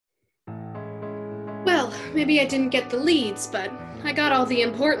Maybe I didn't get the leads, but I got all the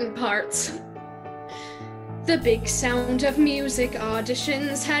important parts. The big sound of music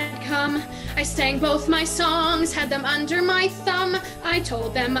auditions had come. I sang both my songs, had them under my thumb. I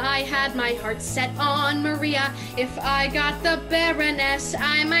told them I had my heart set on Maria. If I got the Baroness,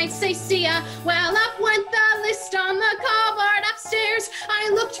 I might say see ya. Well, up went the list on the cupboard upstairs.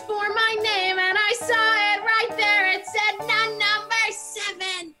 I looked for my name and I saw it right there. It said nun number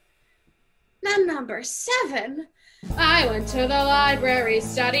 7. Nun number 7? I went to the library,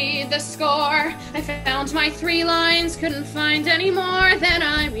 studied the score. I found my 3 lines, couldn't find any more. Then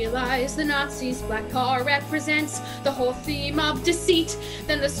I realized the Nazis' black car represents the whole theme of deceit.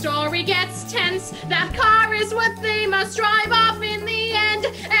 Then the story gets tense. That car is what they must drive off in the end.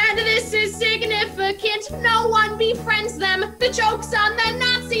 And this is significant. No one befriends them. The joke's on the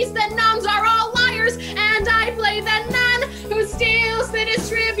Nazis. The nuns are all liars. And I play the nun who steals the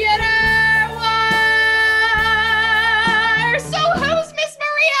distributor. So who's Miss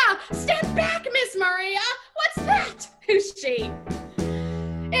Maria? Stand back, Miss Maria. What's that? Who's she?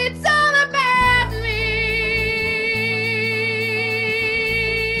 It's all about me.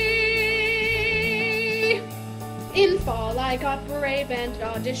 In fall, I got brave and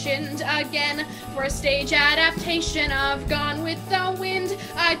auditioned again for a stage adaptation of Gone with the Wind.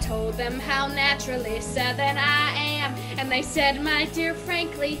 I told them how naturally Southern I am, and they said, my dear,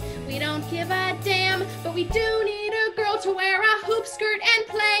 frankly, we don't give a damn, but we do need a girl to wear a hoop skirt and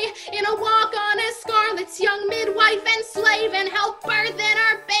play in a walk on a Scarlet's young midwife and slave and help birthing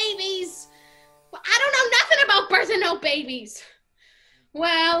our babies. Well, I don't know nothing about birthing no babies.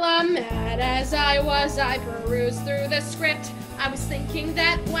 Well, mad as I was, I perused through the script. I was thinking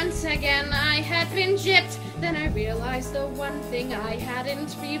that once again I had been gypped. Then I realized the one thing I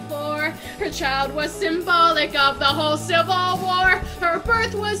hadn't before. Her child was symbolic of the whole Civil War. Her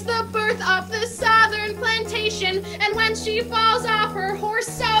birth was the birth of the Southern plantation. And when she falls off her horse,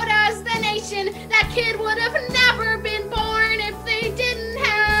 so does the nation. That kid would have never been born if they didn't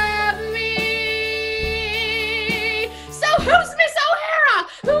have me. So who's Miss O'Hara?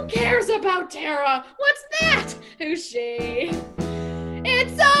 Who cares about Tara? What's that? Who's she?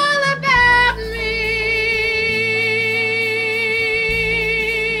 It's all about me.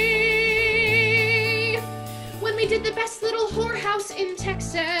 When we did the best little whorehouse in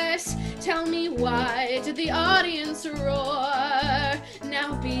Texas, tell me why did the audience roar?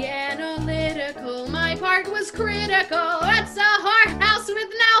 Now be analytical, my part was critical. That's a whorehouse with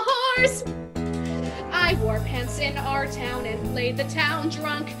no whores. I wore pants in our town and played the town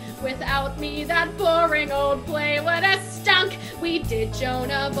drunk. Without me, that boring old play would have stunk. We did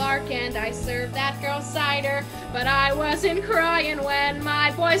Joan of Arc and I served that girl cider, but I wasn't crying when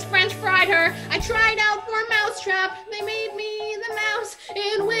my boys French fried her. I tried out for Mousetrap, they made me the mouse.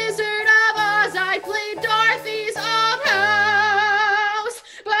 In Wizard of Oz, I played Dorothy's old house.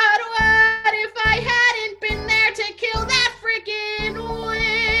 But what if I hadn't been there to kill that freaking witch?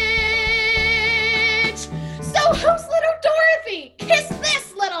 So who's little Dorothy? Kiss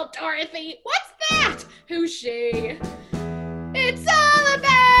this, little Dorothy. What's that? Who's she? It's all about